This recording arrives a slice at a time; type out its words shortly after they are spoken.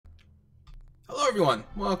Hello everyone,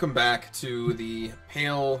 welcome back to the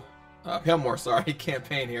Palemoor,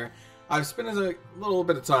 campaign here. I've spent a little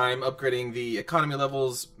bit of time upgrading the economy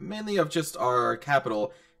levels, mainly of just our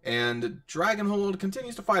capital, and Dragonhold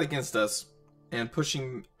continues to fight against us, and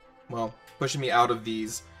pushing me out of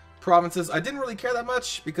these provinces. I didn't really care that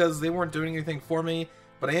much, because they weren't doing anything for me,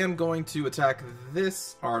 but I am going to attack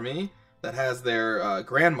this army that has their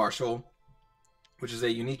Grand Marshal, which is a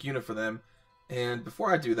unique unit for them. And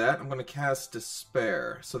before I do that, I'm going to cast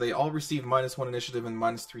Despair. So they all receive -1 initiative and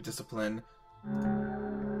 -3 discipline.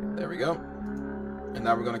 There we go. And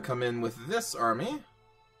now we're going to come in with this army.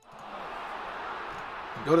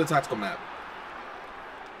 And go to the tactical map.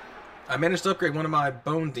 I managed to upgrade one of my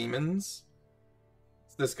Bone Demons.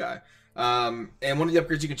 It's this guy. And one of the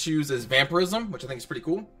upgrades you can choose is Vampirism, which I think is pretty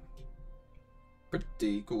cool.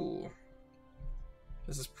 Pretty cool.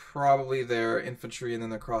 This is probably their infantry and then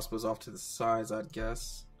their crossbows off to the sides, I'd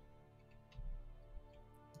guess.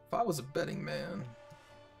 If I was a betting man.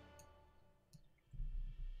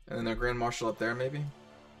 And then their Grand Marshal up there, maybe?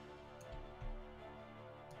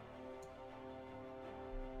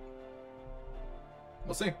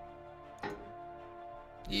 We'll see.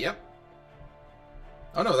 Yep.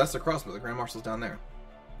 Oh no, that's the crossbow. The Grand Marshal's down there.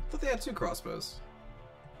 I thought they had 2 crossbows.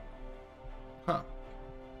 Huh.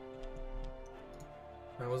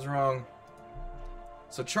 I was wrong.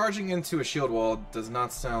 So charging into a shield wall does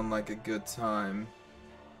not sound like a good time.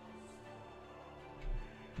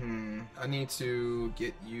 I need to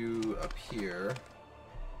get you up here.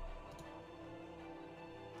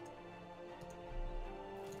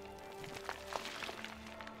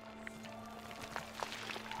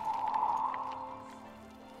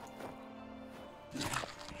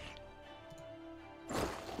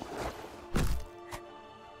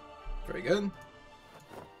 Very good.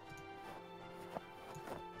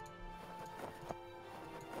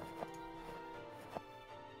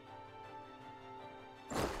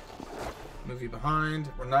 Move you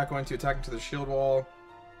behind. We're not going to attack into the shield wall.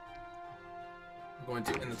 We're going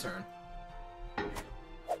to end the turn.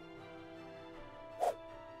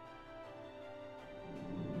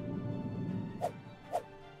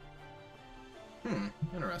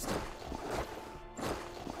 Interesting.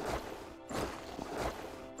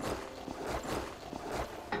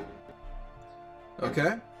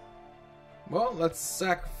 Okay. Well, let's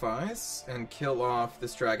sacrifice and kill off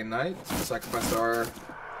this Dragon Knight. Sacrifice our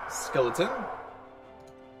skeleton.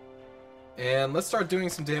 And let's start doing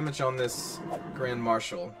some damage on this Grand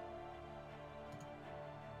Marshal.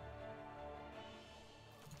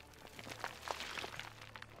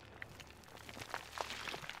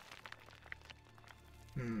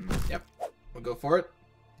 Yep. We'll go for it.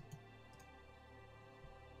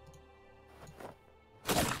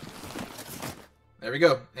 There we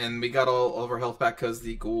go. And we got all of our health back because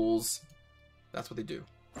the ghouls, that's what they do.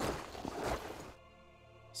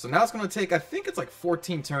 So now it's going to take, I think it's like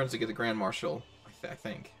 14 turns to get the Grand Marshal. I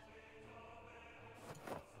think.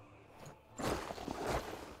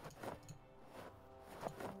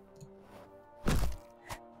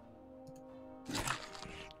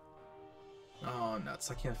 Oh, nuts.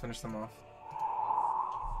 I can't finish them off.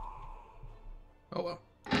 Oh well.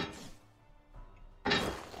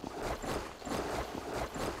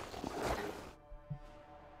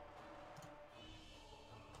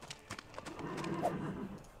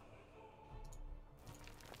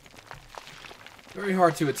 Very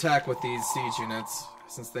hard to attack with these siege units,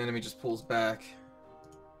 since the enemy just pulls back.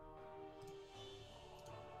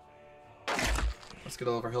 Let's get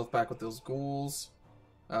all of our health back with those ghouls.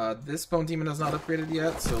 This Bone Demon is not upgraded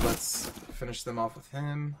yet, so let's finish them off with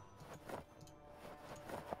him.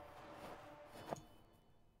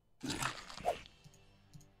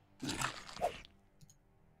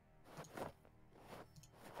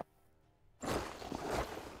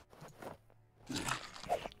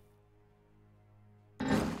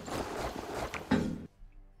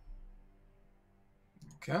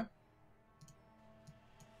 Okay.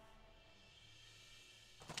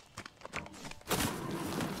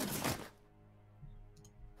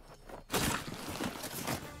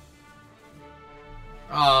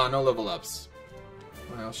 Ah, no level ups.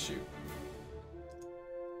 Well, shoot.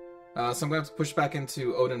 So I'm going to have to push back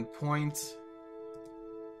into Odin Point.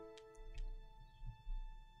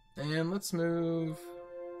 And let's move...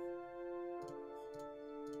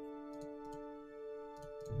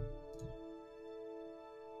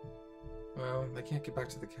 Well, they can't get back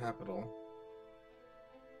to the capital.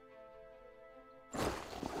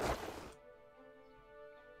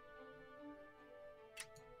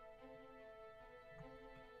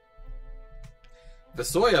 The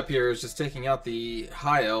soy up here is just taking out the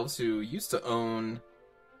High Elves who used to own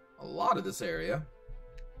a lot lot of this area.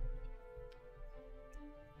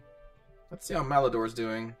 Let's see how Malador's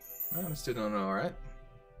doing. I'm still doing alright.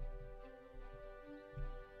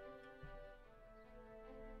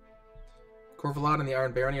 Corvalad and the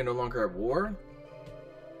Iron Barony are no longer at war.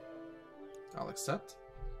 I'll accept.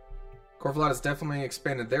 Corvalad has definitely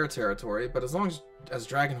expanded their territory, but as long as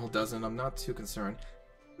Dragonhold doesn't, I'm not too concerned.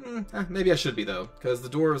 Maybe I should be, though, because the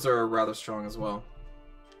dwarves are rather strong as well.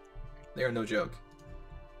 They are no joke.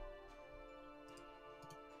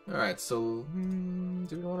 Alright, so...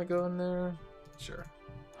 do we want to go in there? Sure.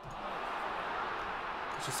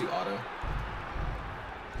 Let's just do auto.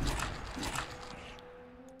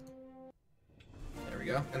 There we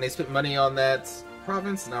go. And they spent money on that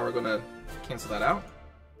province, now we're going to cancel that out.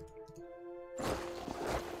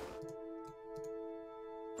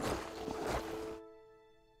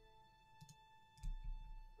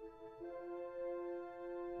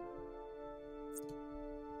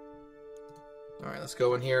 Alright, let's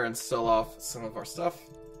go in here and sell off some of our stuff.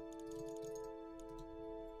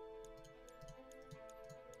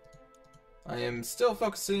 I am still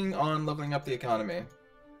focusing on leveling up the economy,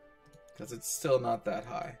 because it's still not that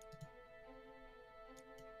high.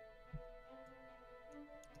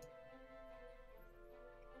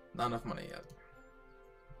 Not enough money yet.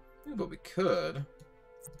 Yeah, but we could.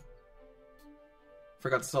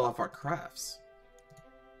 Forgot to sell off our crafts.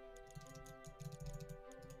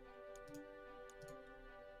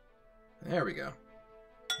 There we go.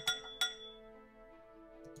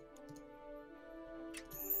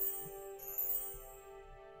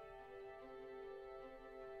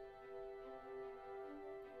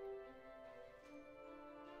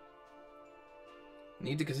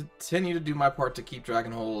 Need to continue to do my part to keep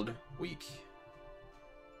Dragonhold weak.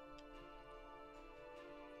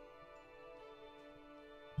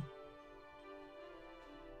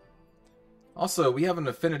 Also, we have an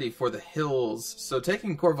affinity for the hills, so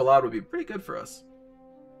taking Corvalad would be pretty good for us.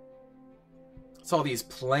 It's all these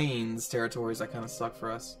plains territories that kind of suck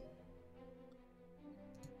for us.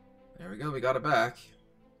 There we go, we got it back.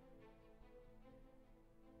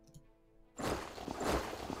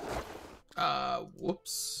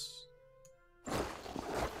 Whoops.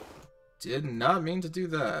 Did not mean to do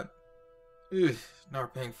that. Ugh, now we're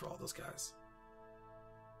paying for all those guys.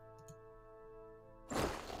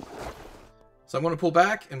 So I'm going to pull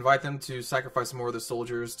back, invite them to sacrifice more of their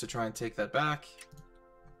soldiers to try and take that back.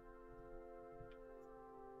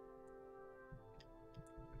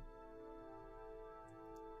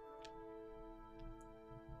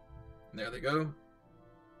 There they go.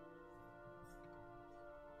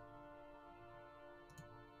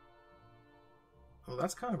 Oh,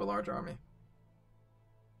 that's kind of a large army.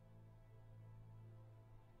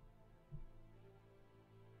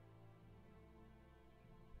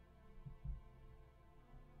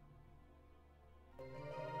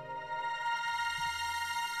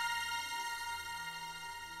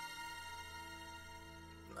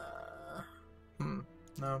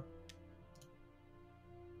 No.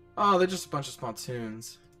 Oh, they're just a bunch of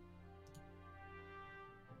spontoons.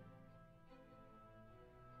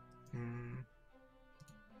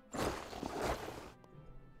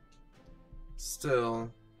 Still,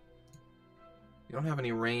 you don't have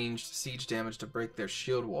any ranged siege damage to break their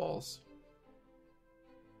shield walls.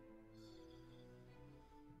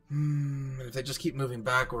 If they just keep moving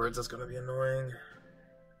backwards, that's gonna be annoying.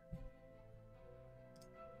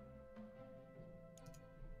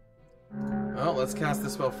 Well, let's cast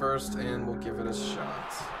this spell first, and we'll give it a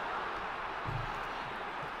shot.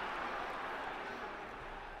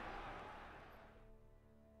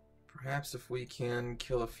 Perhaps if we can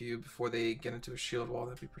kill a few before they get into a shield wall,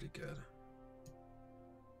 that'd be pretty good.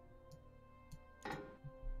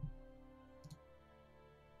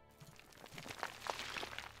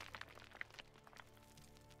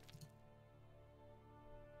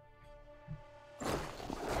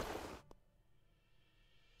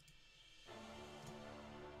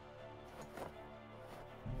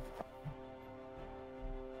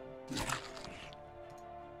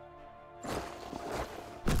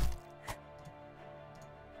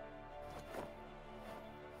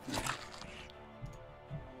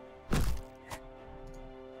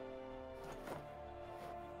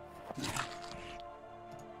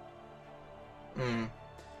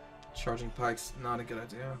 Charging pikes, not a good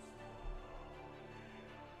idea.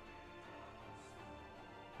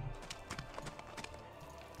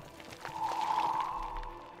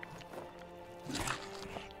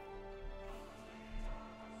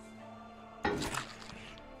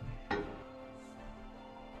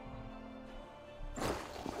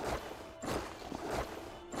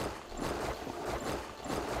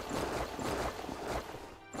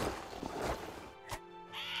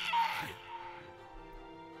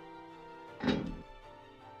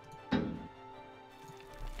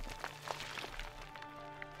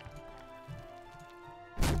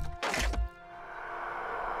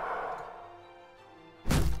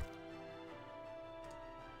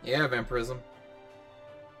 Yeah, vampirism.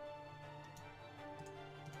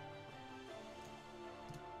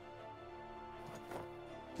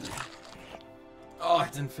 Oh, I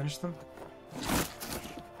didn't finish them?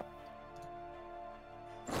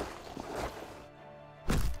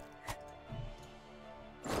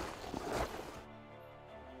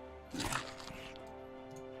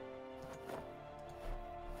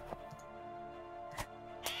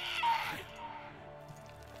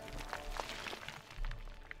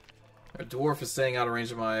 A dwarf is staying out of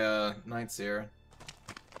range of my knights here.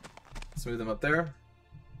 Let's move them up there.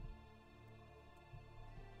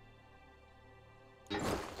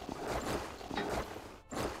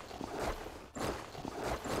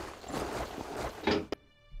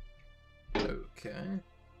 Okay.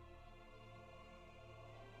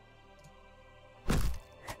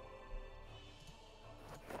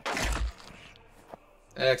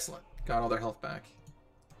 Excellent. Got all their health back.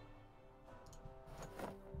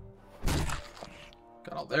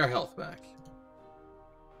 Got all their health back.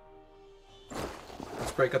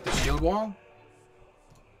 Let's break up the shield wall.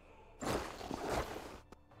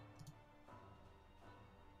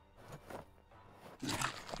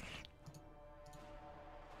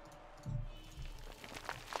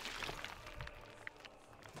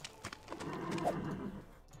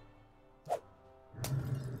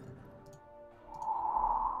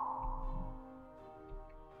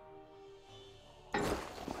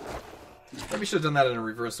 Maybe should have done that in a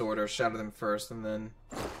reverse order. Shatter them first, and then...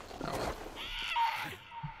 Oh well.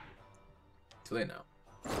 Too late now.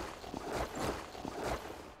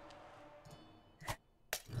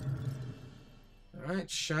 Alright,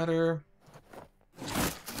 shatter.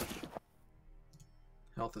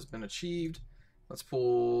 Health has been achieved. Let's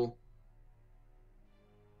pull...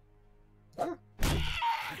 Oh.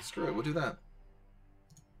 Screw it, we'll do that.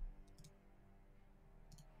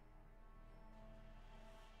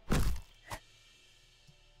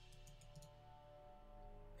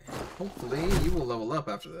 Hopefully, you will level up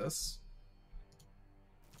after this.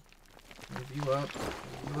 Move you up,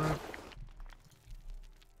 move you up.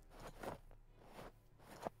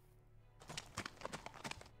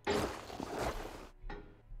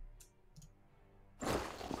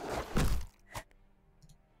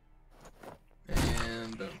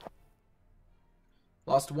 And boom.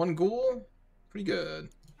 Lost one ghoul. Pretty good.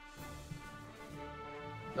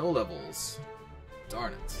 No levels.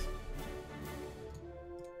 Darn it.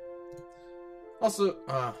 Also,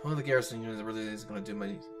 well, the garrison unit really isn't going to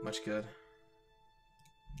do much good.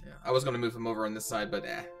 Yeah, I was going to move him over on this side, but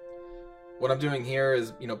what I'm doing here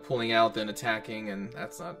is, you know, pulling out, then attacking, and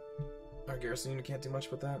that's not... Our garrison unit can't do much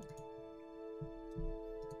with that.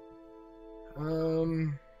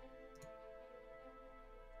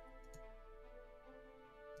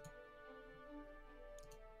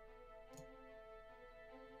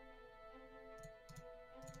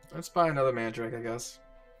 Let's buy another mandrake, I guess.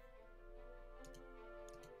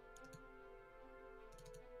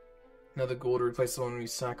 Another ghoul to replace the one we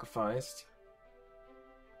sacrificed.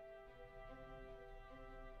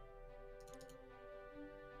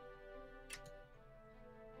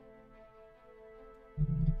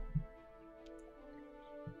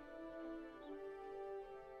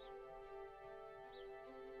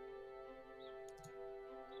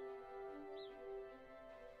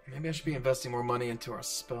 Maybe I should be investing more money into our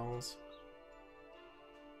spells.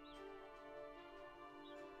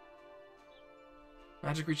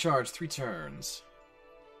 Magic recharge, 3 turns.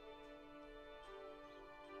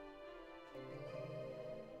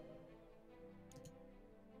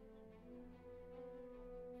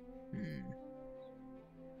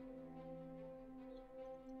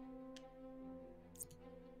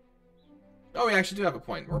 Oh, we actually do have a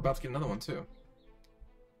point. We're about to get another one, too.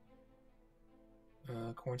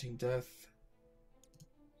 Quarantine death.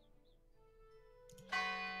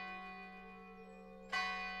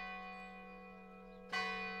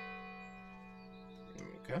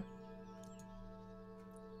 Okay.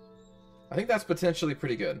 I think that's potentially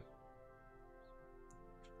pretty good.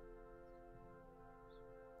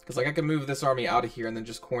 Because, like, I can move this army out of here and then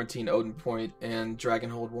just quarantine Odin Point, and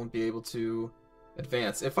Dragonhold won't be able to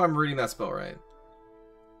advance. If I'm reading that spell right.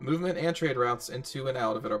 Movement and trade routes into and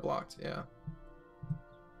out of it are blocked, yeah.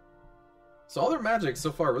 So all their magic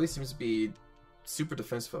so far really seems to be super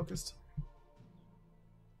defense focused.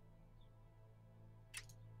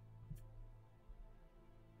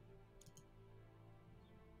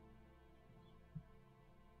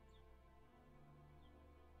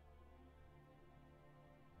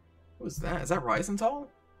 What was that? Is that Reisenthal?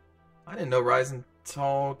 I didn't know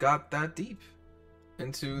Reisenthal got that deep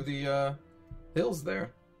into the hills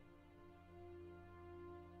there.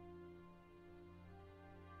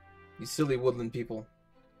 You silly woodland people.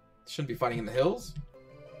 Shouldn't be fighting in the hills.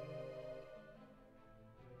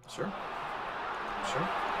 Sure. Sure.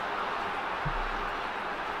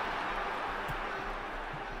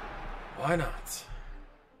 Why not?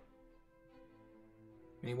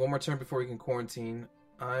 We need one more turn before we can quarantine.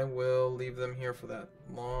 I will leave them here for that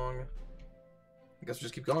long. I guess we'll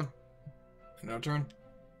just keep going. Another turn.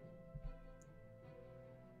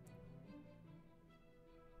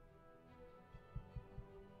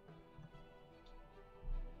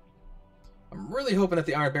 I'm really hoping that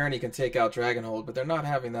the Iron Barony can take out Dragonhold, but they're not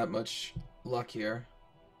having that much luck here.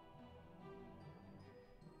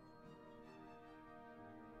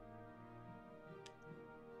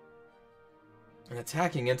 And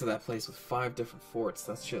attacking into that place with 5 different forts,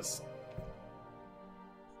 that's just...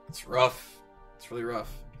 It's rough. It's really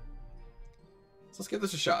rough. So let's give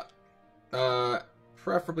this a shot.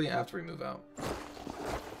 Preferably after we move out.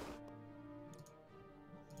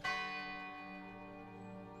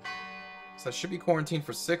 So that should be quarantined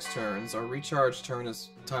for 6 turns. Our recharge time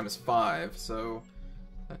is 5, so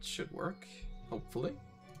that should work, hopefully.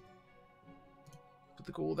 Put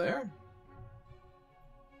the ghoul there.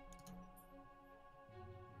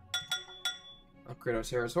 Upgrade our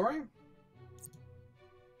territory.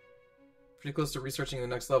 Pretty close to researching the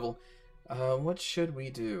next level. What should we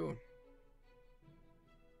do?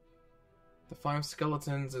 The 5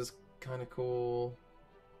 skeletons is kind of cool.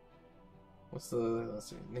 What's the... let's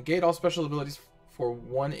see. Negate all special abilities for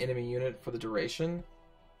 1 enemy unit for the duration.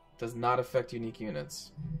 Does not affect unique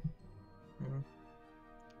units.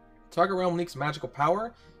 Target realm leaks magical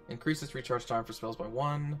power. Increases recharge time for spells by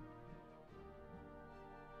 1.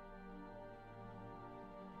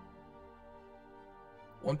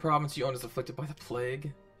 One province you own is afflicted by the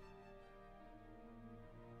plague.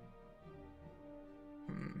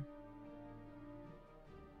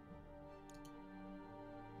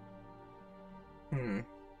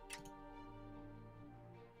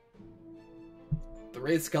 The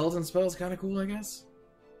raid skeleton spell is kind of cool, I guess.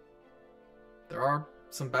 There are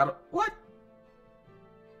some battle... What?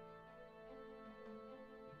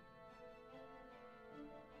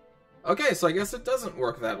 Okay, so I guess it doesn't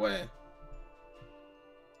work that way.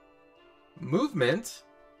 Movement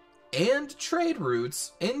and trade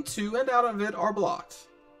routes into and out of it are blocked.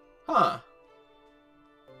 Huh.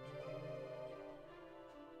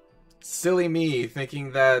 Silly me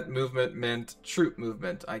thinking that movement meant troop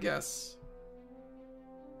movement, I guess.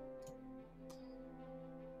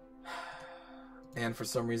 And for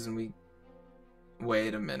some reason we...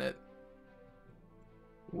 Wait a minute.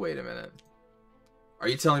 Wait a minute. Are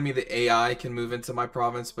you telling me the AI can move into my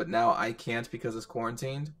province, but now I can't because it's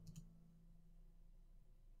quarantined?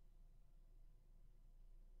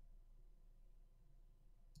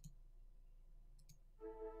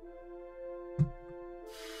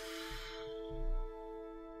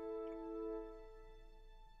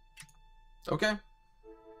 Okay.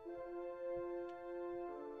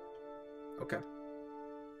 Okay.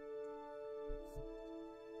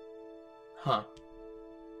 Huh.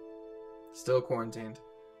 Still quarantined.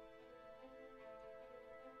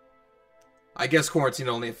 I guess quarantine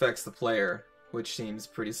only affects the player, which seems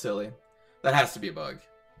pretty silly. That has to be a bug.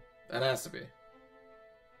 That has to be.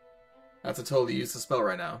 That's a totally useless spell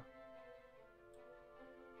right now.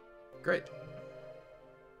 Great.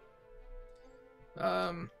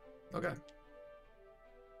 Okay.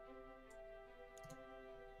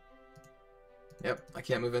 Yep, I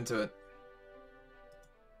can't move into it.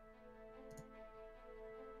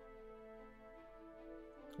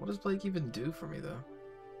 What does Blake even do for me, though?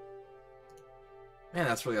 Man,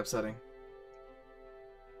 that's really upsetting.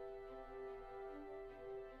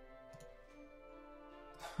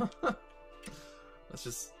 Let's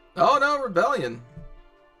just... Oh no, Rebellion!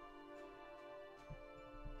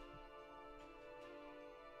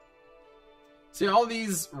 See, all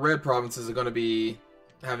these red provinces are going to be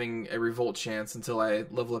having a revolt chance until I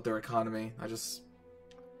level up their economy.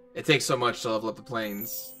 It takes so much to level up the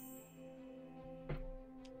plains.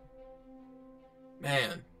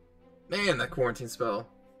 Man, that quarantine spell.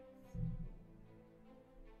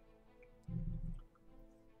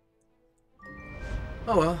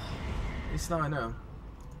 Oh well, at least now I know.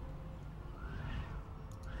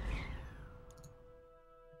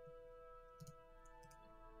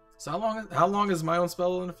 So how long is my own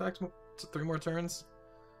spell in effect? 3 more turns?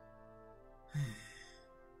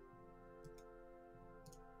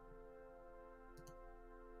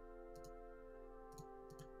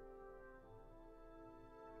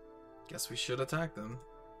 Guess we should attack them.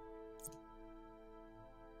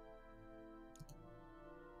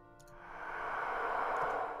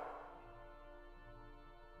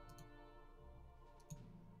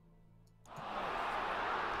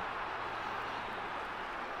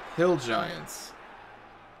 Hill Giants.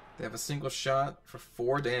 They have a single shot for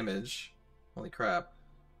 4 damage. Holy crap.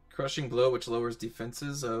 Crushing blow, which lowers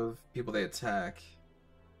defenses of people they attack.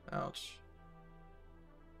 Ouch.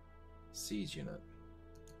 Siege unit.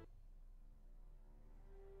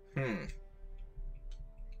 Okay.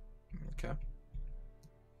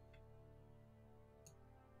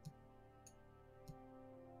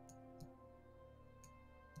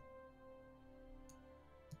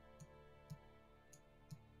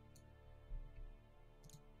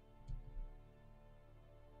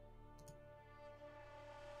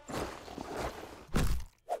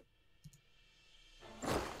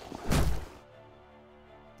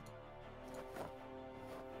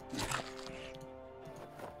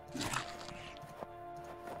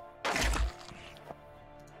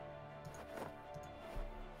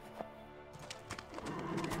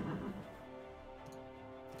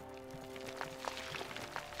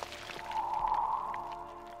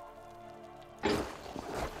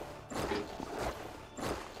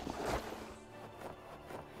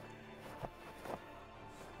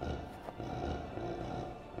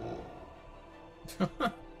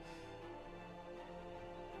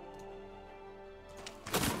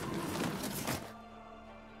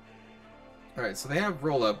 Alright, so they have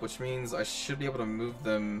roll up, which means I should be able to move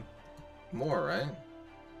them more, right?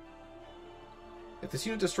 If this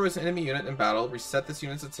unit destroys an enemy unit in battle, reset this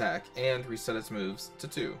unit's attack and reset its moves to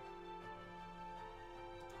 2.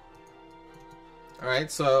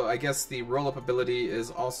 Alright, so I guess the roll up ability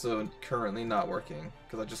is also currently not working,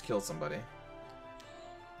 because I just killed somebody.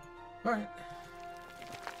 Alright.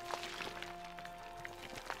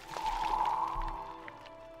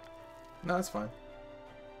 No, that's fine.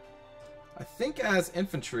 I think as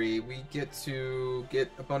infantry, we get to get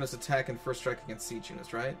a bonus attack and first strike against siege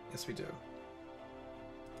units, right? Yes, we do.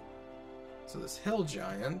 So this hill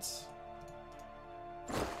giant...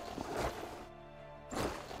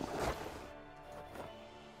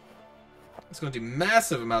 it's going to do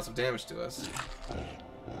massive amounts of damage to us.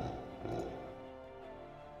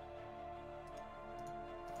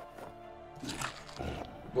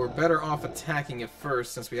 We're better off attacking it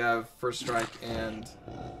first, since we have first strike and...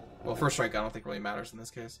 well, first strike I don't think really matters in this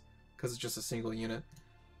case, because it's just a single unit.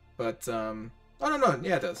 But, oh, no,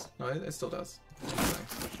 yeah, it does. No, it still does.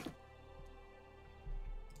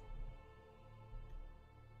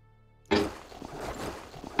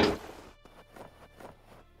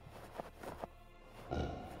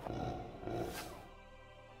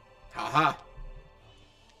 Haha!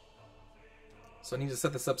 So I need to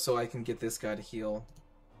set this up so I can get this guy to heal.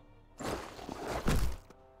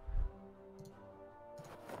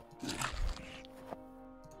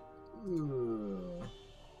 Ooh.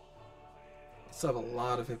 Still have a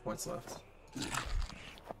lot of hit points left.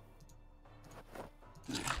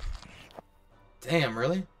 Damn,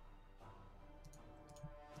 really?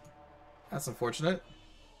 That's unfortunate.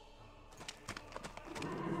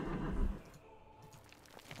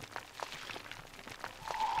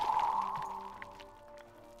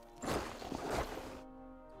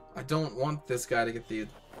 I don't want this guy to get the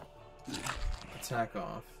attack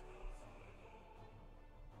off.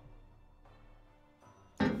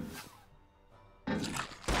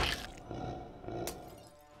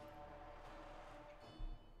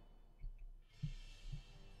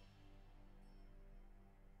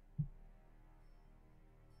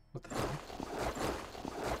 What the hell?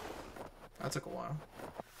 That took a while.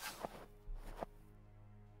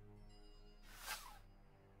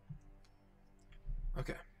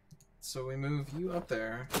 Okay. So we move you up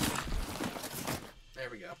there. There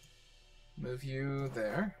we go. Move you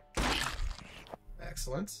there.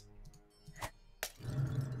 Excellent.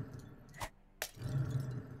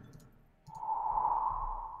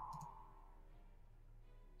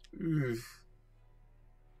 Oof.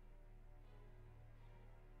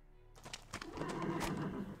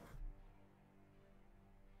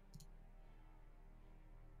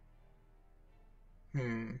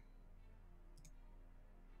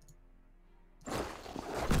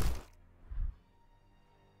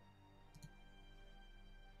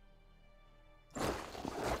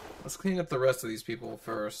 Let's clean up the rest of these people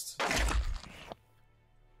first.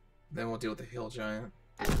 Then we'll deal with the hill giant.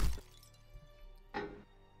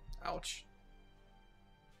 Ouch.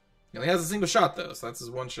 He only has a single shot though, so that's his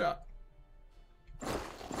one shot.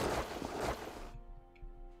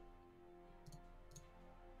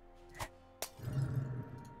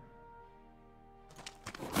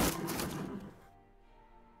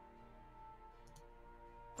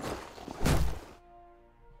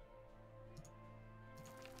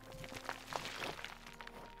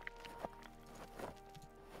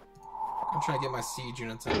 I'm trying to get my siege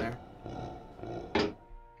units in there.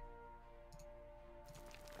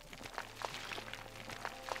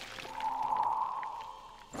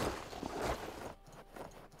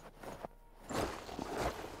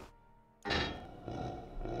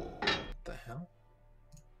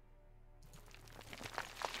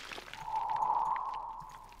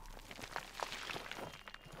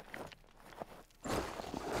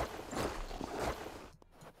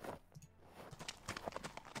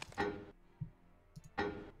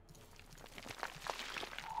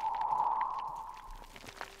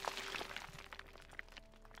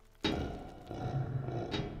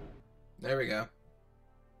 There we go.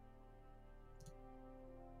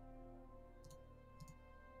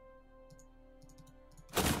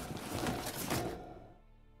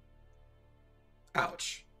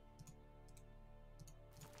 Ouch.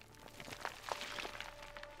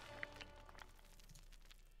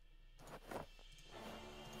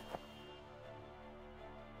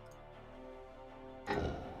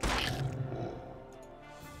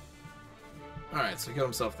 Alright, so he killed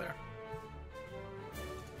himself there.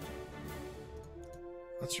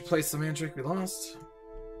 Let's replace the mandrake we lost.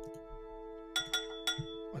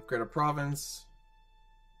 Upgrade a province.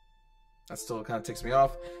 That still kind of ticks me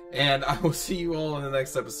off. And I will see you all in the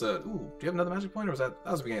next episode. Ooh, do you have another magic point, or was that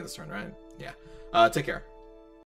was the beginning of this turn, right? Yeah. Take care.